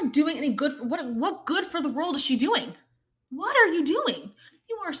 she's not doing any good. What good for the world is she doing? What are you doing?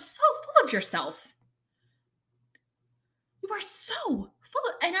 You are so full of yourself. You are so full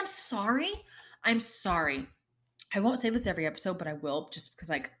of, and I'm sorry. I won't say this every episode, but I will, just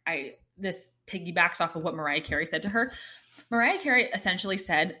because this piggybacks off of what Mariah Carey said to her. Mariah Carey essentially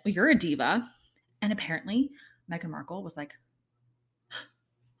said, well, you're a diva. And apparently Meghan Markle was like,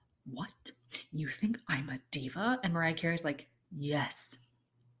 what? You think I'm a diva? And Mariah Carey's like, yes.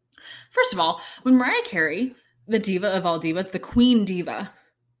 First of all, when Mariah Carey, the diva of all divas, the queen diva,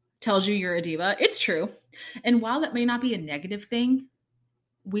 tells you you're a diva, it's true. And while that may not be a negative thing,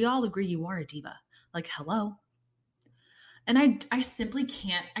 we all agree you are a diva. Like, hello. And I simply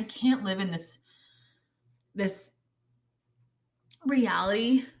can't live in this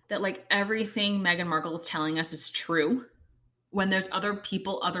reality that like everything Meghan Markle is telling us is true, when there's other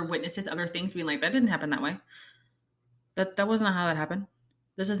people, other witnesses, other things being like, that didn't happen that way. That wasn't how that happened.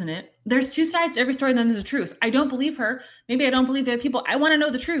 This isn't it. There's 2 sides to every story, and then there's the truth. I don't believe her. Maybe I don't believe the other people. I want to know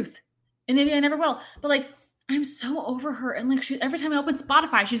the truth. And maybe I never will. But like, I'm so over her. And like, every time I open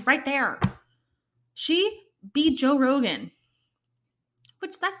Spotify, she's right there. She beat Joe Rogan,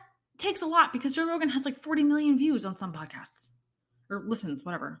 which that takes a lot because Joe Rogan has like 40 million views on some podcasts or listens,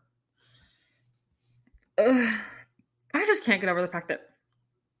 whatever. I just can't get over the fact that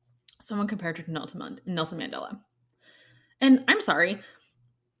someone compared her to Nelson Mandela. And I'm sorry,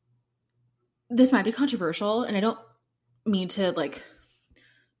 this might be controversial, and I don't mean to like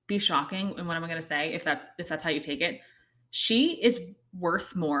be shocking. And what am I going to say if that's how you take it? She is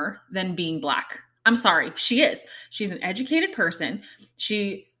worth more than being Black I'm sorry. She is. She's an educated person.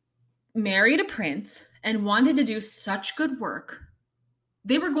 She married a prince and wanted to do such good work.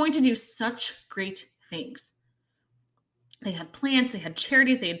 They were going to do such great things. They had plants, they had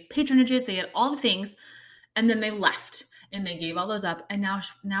charities, they had patronages, they had all the things. And then they left and they gave all those up. And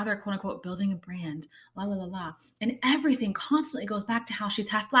now they're quote unquote building a brand, la, la, la, la. And everything constantly goes back to how she's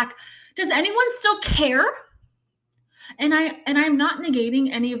half Black. Does anyone still care? And I'm not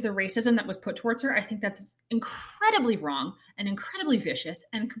negating any of the racism that was put towards her. I think that's incredibly wrong and incredibly vicious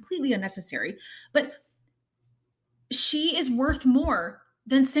and completely unnecessary. But she is worth more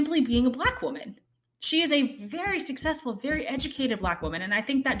than simply being a Black woman. She is a very successful, very educated Black woman. And I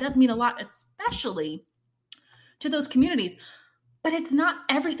think that does mean a lot, especially to those communities. But it's not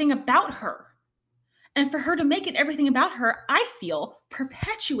everything about her. And for her to make it everything about her, I feel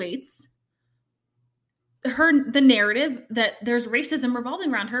perpetuates the narrative that there's racism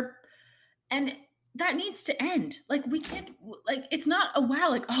revolving around her, and that needs to end. Like, we can't, like, it's not a wow,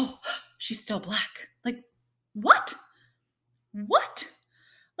 like, oh, she's still Black. Like, what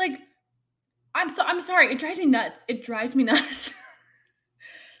like, I'm sorry, it drives me nuts. It drives me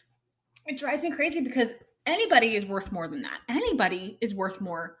crazy, because anybody is worth more than that. Anybody is worth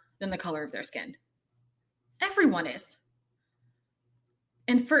more than the color of their skin. Everyone is.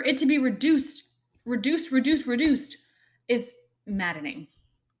 And for it to be reduced is maddening.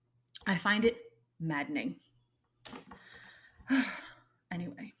 I find it maddening.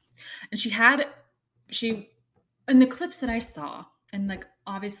 Anyway, and she in the clips that I saw, and like,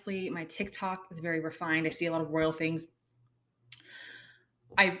 obviously my TikTok is very refined. I see a lot of royal things.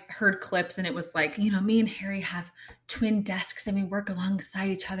 I heard clips and it was like, me and Harry have twin desks and we work alongside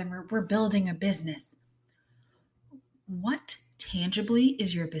each other and we're building a business. What tangibly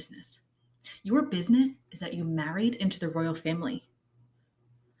is your business? Your business is that you married into the royal family.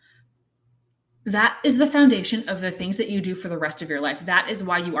 That is the foundation of the things that you do for the rest of your life. That is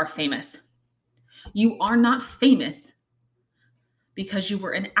why you are famous. You are not famous because you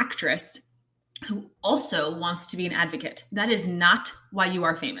were an actress who also wants to be an advocate. That is not why you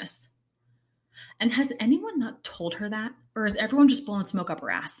are famous. And has anyone not told her that? Or is everyone just blowing smoke up her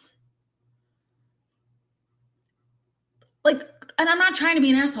ass? Like, and I'm not trying to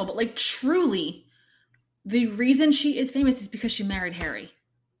be an asshole, but like, truly, the reason she is famous is because she married Harry.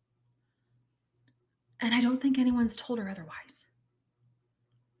 And I don't think anyone's told her otherwise.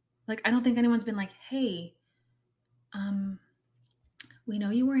 Like, I don't think anyone's been like, hey, we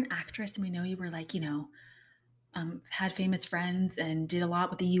know you were an actress and we know you were like, had famous friends and did a lot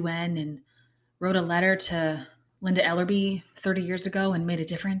with the UN and wrote a letter to Linda Ellerbee 30 years ago and made a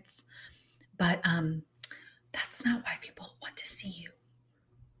difference. But that's not why people want to see you.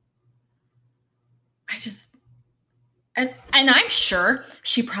 And I'm sure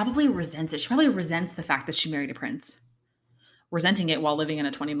she probably resents it. She probably resents the fact that she married a prince, resenting it while living in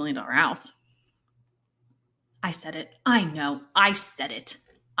a $20 million house. I said it. I know. I said it.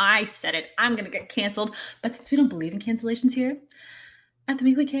 I'm going to get canceled. But since we don't believe in cancellations here at the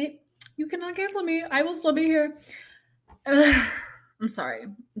Weekly Kate, you cannot cancel me. I will still be here. I'm sorry.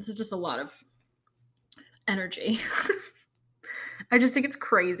 This is just a lot of energy. I just think it's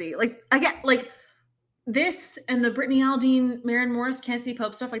crazy. Like, I get like this and the Brittany Aldean, Maren Morris, Cassie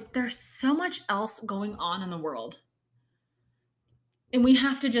Pope stuff. Like, there's so much else going on in the world. And we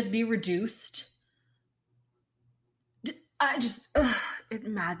have to just be reduced. It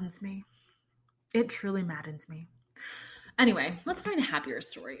maddens me. It truly maddens me. Anyway, let's find a happier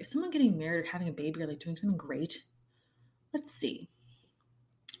story. Is someone getting married or having a baby or like doing something great? Let's see.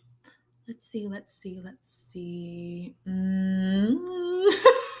 I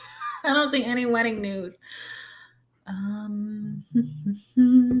don't see any wedding news. Oh,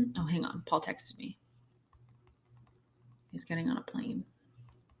 hang on. Paul texted me. He's getting on a plane.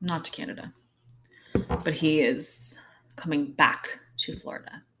 Not to Canada. But he is coming back to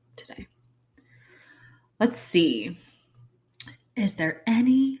Florida today. Let's see. Is there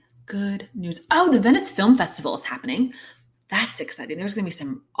any good news? Oh, the Venice Film Festival is happening. That's exciting. There's going to be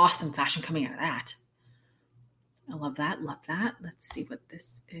some awesome fashion coming out of that. I love that. Let's see what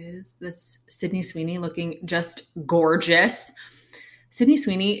this is. This Sydney Sweeney looking just gorgeous. Sydney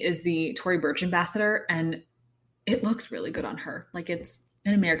Sweeney is the Tory Burch ambassador, and it looks really good on her. Like, it's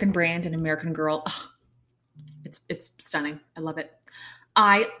an American brand, an American girl. Ugh. It's stunning. I love it.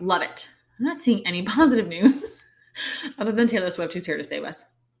 I'm not seeing any positive news other than Taylor Swift, who's here to save us.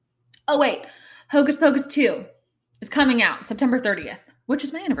 Oh, wait. Hocus Pocus 2 is coming out September 30th, which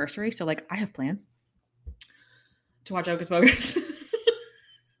is my anniversary. So, like, I have plans to watch Hocus Pocus.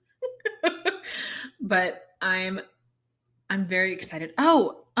 But I'm very excited.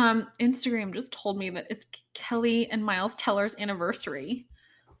 Oh, Instagram just told me that it's Kelly and Miles Teller's anniversary.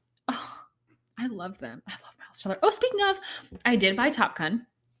 Oh, I love them. I love Miles Teller. Oh, speaking of, I did buy Top Gun.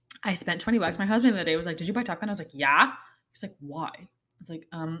 I spent $20. My husband the other day was like, "Did you buy Top Gun?" I was like, "Yeah." He's like, "Why?" I was like,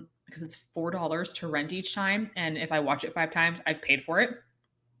 because it's $4 to rent each time, and if I watch it 5 times, I've paid for it."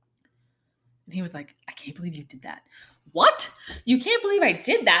 And he was like, "I can't believe you did that." What? You can't believe I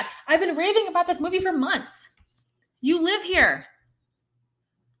did that? I've been raving about this movie for months. You live here.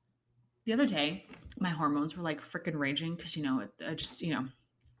 The other day, my hormones were like freaking raging because I just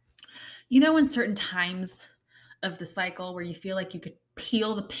in certain times of the cycle where you feel like you could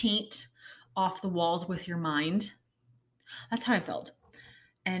peel the paint off the walls with your mind. That's how I felt.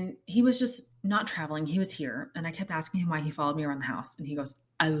 And he was just not traveling. He was here. And I kept asking him why he followed me around the house. And he goes,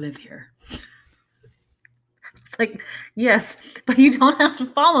 "I live here." It's like, yes, but you don't have to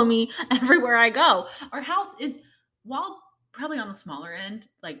follow me everywhere I go. Our house is, while probably on the smaller end,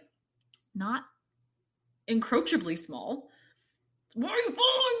 like not encroachably small. "Why are you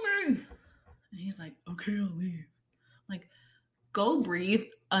following me?" And he's like, "Okay, I'll leave." Like, go breathe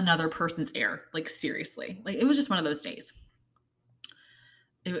another person's air. Like, seriously. Like, it was just one of those days.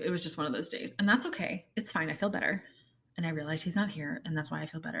 It was just one of those days. And that's okay. It's fine. I feel better. And I realize he's not here. And that's why I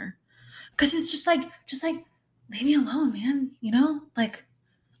feel better. Because it's just like, leave me alone, man. Like,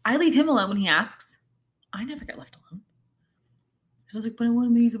 I leave him alone when he asks. I never get left alone. So I was like, "But I want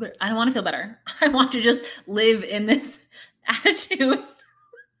to leave, but I don't want to feel better. I want to just live in this attitude."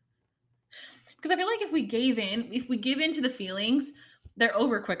 Because I feel like if we give in to the feelings, they're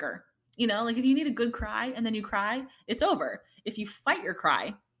over quicker. Like if you need a good cry and then you cry, it's over. If you fight your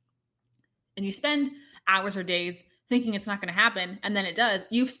cry and you spend hours or days thinking it's not going to happen, and then it does,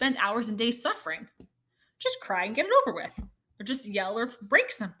 you've spent hours and days suffering. Just cry and get it over with. Or just yell or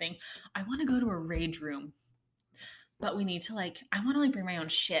break something. I want to go to a rage room. But we need to I want to bring my own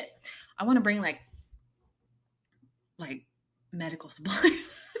shit. I want to bring like medical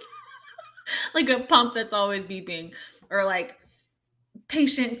supplies. Like a pump that's always beeping, or like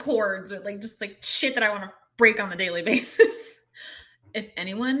patient cords, or just shit that I want to break on a daily basis. If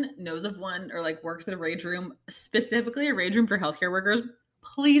anyone knows of one or works at a rage room, specifically a rage room for healthcare workers,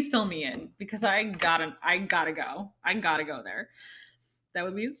 please fill me in, because I gotta go. I gotta go there. That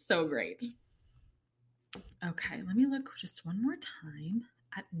would be so great. Okay, let me look just one more time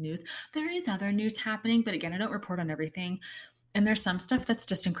at news. There is other news happening, but again, I don't report on everything. And there's some stuff that's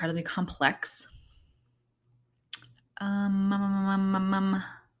just incredibly complex. Let's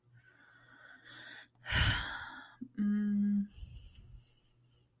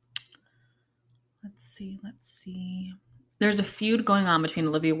see. There's a feud going on between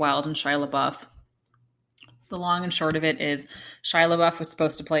Olivia Wilde and Shia LaBeouf. The long and short of it is Shia LaBeouf was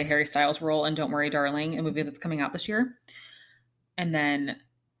supposed to play Harry Styles' role in Don't Worry, Darling, a movie that's coming out this year. And then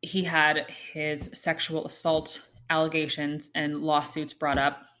he had his sexual assault allegations and lawsuits brought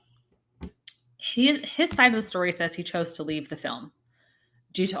up. His side of the story says he chose to leave the film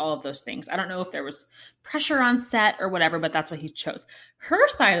due to all of those things. I don't know if there was pressure on set or whatever, but that's what he chose. Her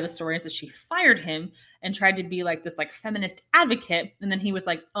side of the story is that she fired him and tried to be this feminist advocate. And then he was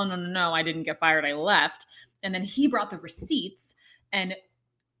like, "Oh, no, I didn't get fired. I left." And then he brought the receipts and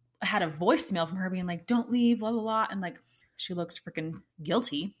had a voicemail from her being like, "Don't leave, blah, blah, blah." And she looks freaking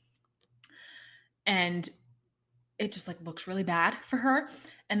guilty. And it just looks really bad for her.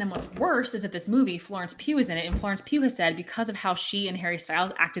 And then what's worse is that this movie, Florence Pugh is in it. And Florence Pugh has said, because of how she and Harry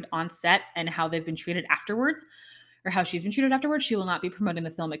Styles acted on set and how they've been treated afterwards, or how she's been treated afterwards, she will not be promoting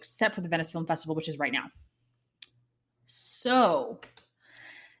the film except for the Venice Film Festival, which is right now. So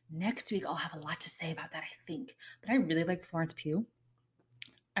next week, I'll have a lot to say about that, I think. But I really like Florence Pugh.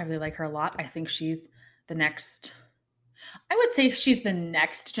 I really like her a lot. I think she's the next... I would say she's the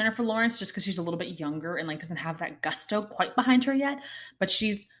next Jennifer Lawrence, just because she's a little bit younger and doesn't have that gusto quite behind her yet. But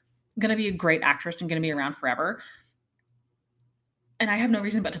she's going to be a great actress and going to be around forever. And I have no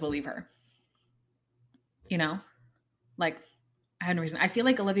reason but to believe her. I have no reason. I feel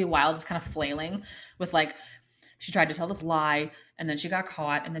like Olivia Wilde is kind of flailing with she tried to tell this lie and then she got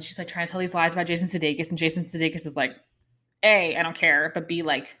caught. And then she's trying to tell these lies about Jason Sudeikis. And Jason Sudeikis is like, A, I don't care. But B,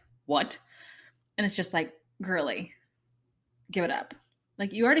 what? And it's just girly. Give it up.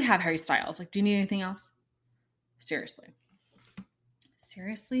 You already have Harry Styles. Do you need anything else? Seriously.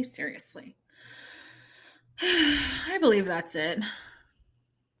 I believe that's it.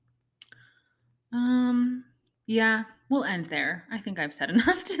 Yeah, we'll end there. I think I've said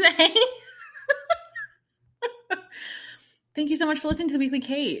enough today. Thank you so much for listening to The Weekly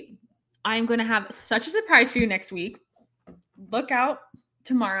Kate. I'm going to have such a surprise for you next week. Look out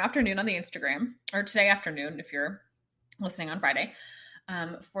tomorrow afternoon on the Instagram, or today afternoon if you're listening on Friday.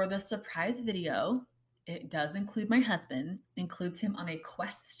 For the surprise video, it does include my husband, includes him on a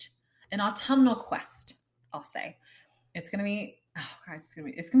quest, an autumnal quest, I'll say. It's going to be, oh guys,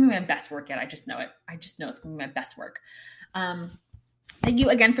 it's going to be my best work yet. I just know it. I just know it's going to be my best work. Thank you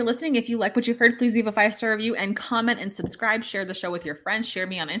again for listening. If you like what you heard, please leave a 5-star review and comment and subscribe. Share the show with your friends. Share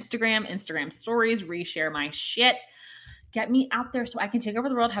me on Instagram stories, reshare my shit. Get me out there so I can take over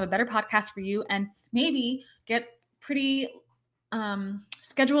the world, have a better podcast for you, and maybe get pretty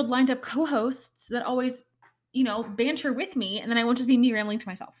scheduled, lined up co-hosts that always, banter with me, and then I won't just be me rambling to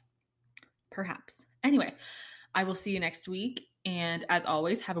myself. Perhaps. Anyway, I will see you next week. And as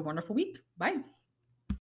always, have a wonderful week. Bye.